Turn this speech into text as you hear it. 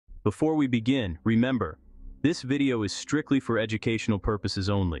Before we begin, remember, this video is strictly for educational purposes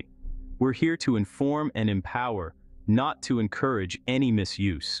only. We're here to inform and empower, not to encourage any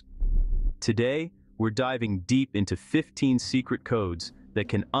misuse. Today, we're diving deep into 15 secret codes that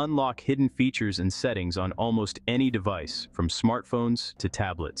can unlock hidden features and settings on almost any device, from smartphones to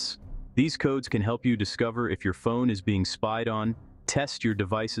tablets. These codes can help you discover if your phone is being spied on, test your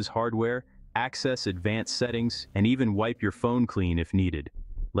device's hardware, access advanced settings, and even wipe your phone clean if needed.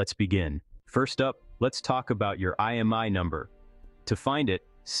 Let's begin. First up, let's talk about your IMEI number. To find it,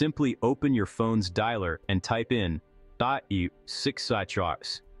 simply open your phone's dialer and type in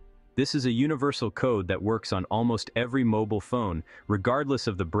 .eu6. This is a universal code that works on almost every mobile phone, regardless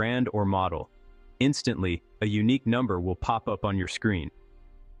of the brand or model. Instantly, a unique number will pop up on your screen.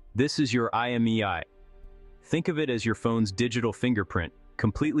 This is your IMEI. Think of it as your phone's digital fingerprint,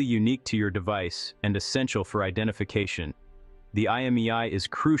 completely unique to your device and essential for identification. The IMEI is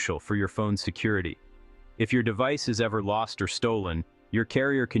crucial for your phone's security. If your device is ever lost or stolen, your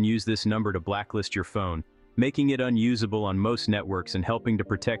carrier can use this number to blacklist your phone, making it unusable on most networks and helping to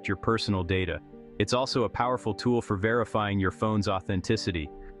protect your personal data. It's also a powerful tool for verifying your phone's authenticity.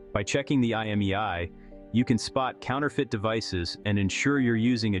 By checking the IMEI, you can spot counterfeit devices and ensure you're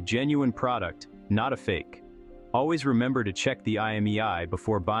using a genuine product, not a fake. Always remember to check the IMEI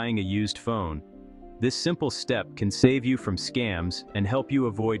before buying a used phone. This simple step can save you from scams and help you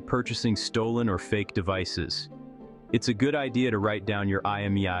avoid purchasing stolen or fake devices. It's a good idea to write down your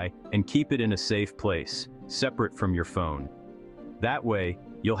IMEI and keep it in a safe place, separate from your phone. That way,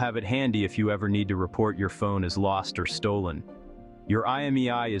 you'll have it handy if you ever need to report your phone as lost or stolen. Your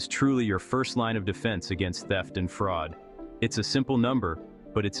IMEI is truly your first line of defense against theft and fraud. It's a simple number,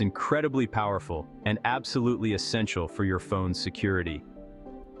 but it's incredibly powerful and absolutely essential for your phone's security.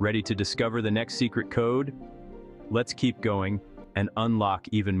 Ready to discover the next secret code? Let's keep going and unlock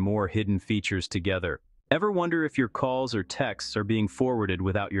even more hidden features together. Ever wonder if your calls or texts are being forwarded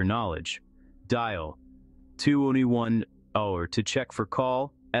without your knowledge? Dial 211 to check for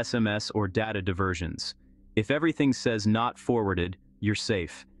call, SMS, or data diversions. If everything says not forwarded, you're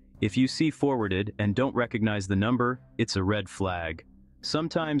safe. If you see forwarded and don't recognize the number, it's a red flag.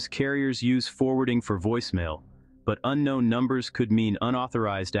 Sometimes carriers use forwarding for voicemail, but unknown numbers could mean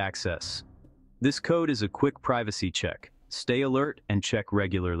unauthorized access. This code is a quick privacy check. Stay alert and check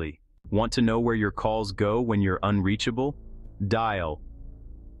regularly. Want to know where your calls go when you're unreachable? Dial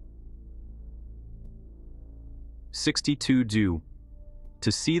 62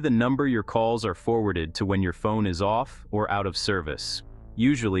 to see the number your calls are forwarded to when your phone is off or out of service.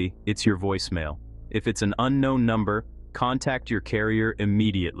 Usually, it's your voicemail. If it's an unknown number, contact your carrier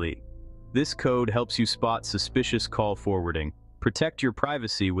immediately. This code helps you spot suspicious call forwarding. Protect your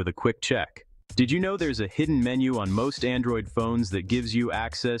privacy with a quick check. Did you know there's a hidden menu on most Android phones that gives you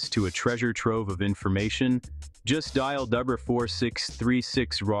access to a treasure trove of information? Just dial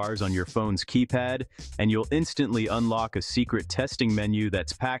 4636 RARS on your phone's keypad, and you'll instantly unlock a secret testing menu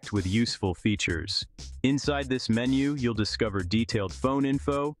that's packed with useful features. Inside this menu, you'll discover detailed phone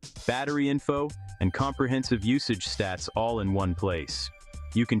info, battery info, and comprehensive usage stats all in one place.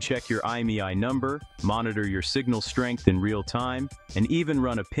 You can check your IMEI number, monitor your signal strength in real time, and even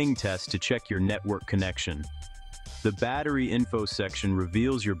run a ping test to check your network connection. The battery info section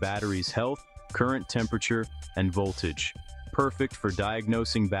reveals your battery's health, current temperature, and voltage. Perfect for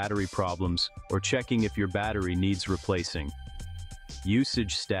diagnosing battery problems or checking if your battery needs replacing.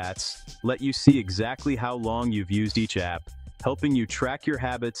 Usage stats let you see exactly how long you've used each app, helping you track your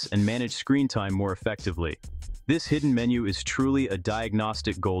habits and manage screen time more effectively. This hidden menu is truly a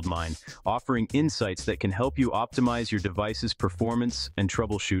diagnostic goldmine, offering insights that can help you optimize your device's performance and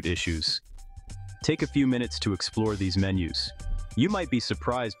troubleshoot issues. Take a few minutes to explore these menus. You might be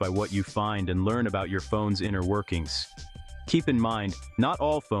surprised by what you find and learn about your phone's inner workings. Keep in mind, not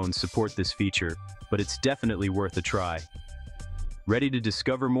all phones support this feature, but it's definitely worth a try. Ready to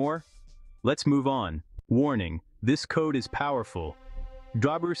discover more? Let's move on. Warning, this code is powerful.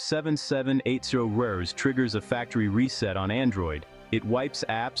 .7780 RARS triggers a factory reset on Android. It wipes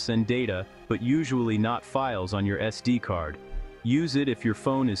apps and data, but usually not files on your SD card. Use it if your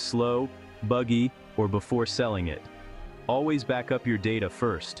phone is slow, buggy, or before selling it. Always back up your data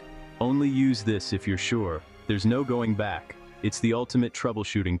first. Only use this if you're sure. There's no going back. It's the ultimate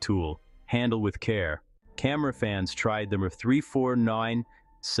troubleshooting tool. Handle with care. Camera fans tried them with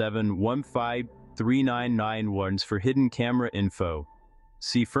 349-715-3991s for hidden camera info.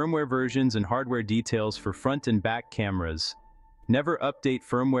 See firmware versions and hardware details for front and back cameras. Never update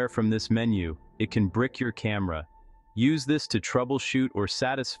firmware from this menu. It can brick your camera. Use this to troubleshoot or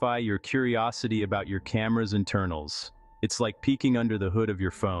satisfy your curiosity about your camera's internals. It's like peeking under the hood of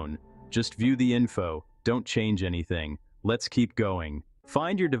your phone. Just view the info, don't change anything. Let's keep going.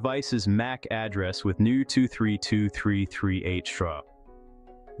 Find your device's MAC address with new 23233H.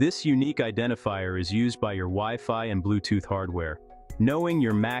 This unique identifier is used by your Wi-Fi and Bluetooth hardware. Knowing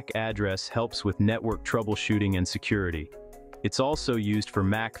your MAC address helps with network troubleshooting and security. It's also used for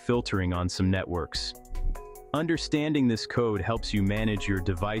MAC filtering on some networks. Understanding this code helps you manage your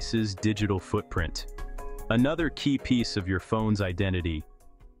device's digital footprint. Another key piece of your phone's identity.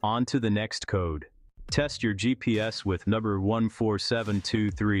 On to the next code. Test your GPS with number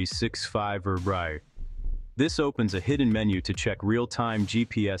 1472365 or right. This opens a hidden menu to check real-time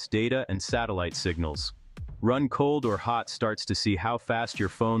GPS data and satellite signals. Run cold or hot starts to see how fast your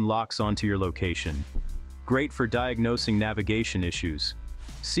phone locks onto your location. Great for diagnosing navigation issues.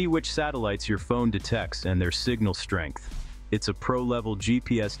 See which satellites your phone detects and their signal strength. It's a pro-level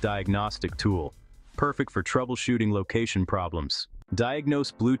GPS diagnostic tool, perfect for troubleshooting location problems.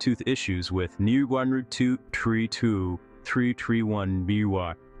 Diagnose Bluetooth issues with new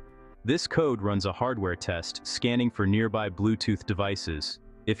 1223331BY. This code runs a hardware test, scanning for nearby Bluetooth devices.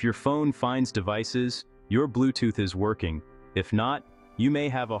 If your phone finds devices, your Bluetooth is working. If not, you may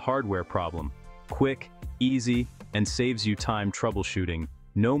have a hardware problem. Quick, easy, and saves you time troubleshooting.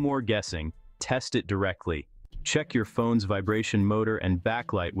 No more guessing, test it directly. Check your phone's vibration motor and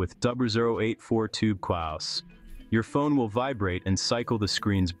backlight with 0084 Klaus. Your phone will vibrate and cycle the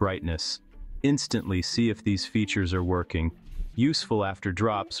screen's brightness. Instantly see if these features are working. Useful after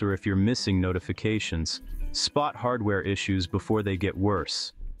drops or if you're missing notifications. Spot hardware issues before they get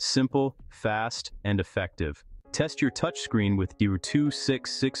worse. Simple, fast, and effective. Test your touchscreen with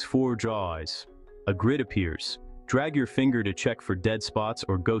DR2664 JAWS. A grid appears. Drag your finger to check for dead spots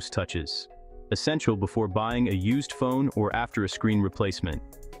or ghost touches. Essential before buying a used phone or after a screen replacement.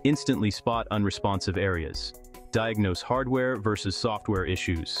 Instantly spot unresponsive areas. Diagnose hardware versus software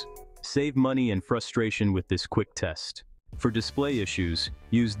issues. Save money and frustration with this quick test. For display issues,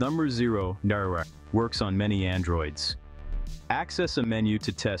 use number 0. Works on many Androids. Access a menu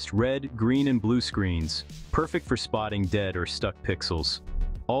to test red, green, and blue screens. Perfect for spotting dead or stuck pixels.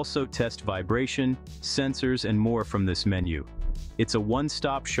 Also test vibration, sensors, and more from this menu. It's a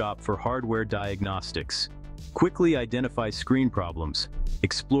one-stop shop for hardware diagnostics. Quickly identify screen problems.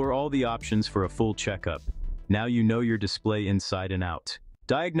 Explore all the options for a full checkup. Now you know your display inside and out.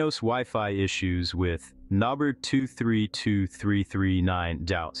 Diagnose Wi-Fi issues with number 232339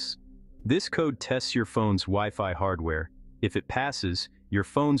 JAWS. This code tests your phone's Wi-Fi hardware. If it passes, your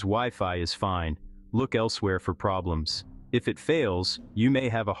phone's Wi-Fi is fine. Look elsewhere for problems. If it fails, you may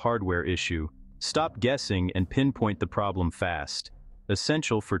have a hardware issue. Stop guessing and pinpoint the problem fast.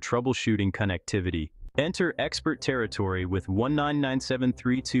 Essential for troubleshooting connectivity. Enter expert territory with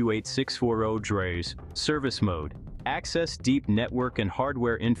 199732864 DRES. Service mode. Access deep network and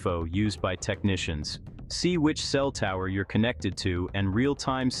hardware info used by technicians. See which cell tower you're connected to and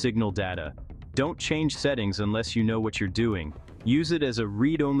real-time signal data. Don't change settings unless you know what you're doing. Use it as a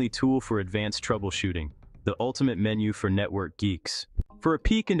read-only tool for advanced troubleshooting. The ultimate menu for network geeks. For a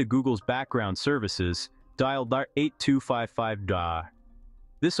peek into Google's background services, dial *8255*.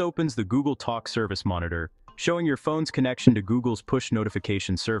 This opens the Google Talk Service Monitor, showing your phone's connection to Google's push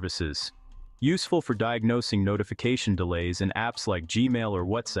notification services. Useful for diagnosing notification delays in apps like Gmail or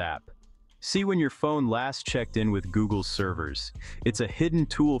WhatsApp. See when your phone last checked in with Google's servers. It's a hidden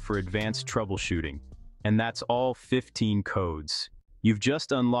tool for advanced troubleshooting. And that's all 15 codes. You've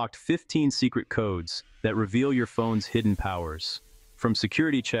just unlocked 15 secret codes that reveal your phone's hidden powers. From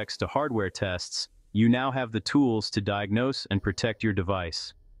security checks to hardware tests, you now have the tools to diagnose and protect your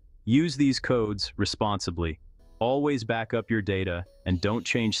device. Use these codes responsibly. Always back up your data and don't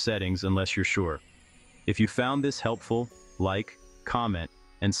change settings unless you're sure. If you found this helpful, like, comment,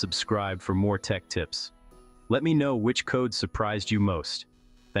 and subscribe for more tech tips. Let me know which code surprised you most.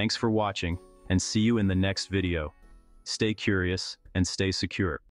 Thanks for watching, and see you in the next video. Stay curious and stay secure.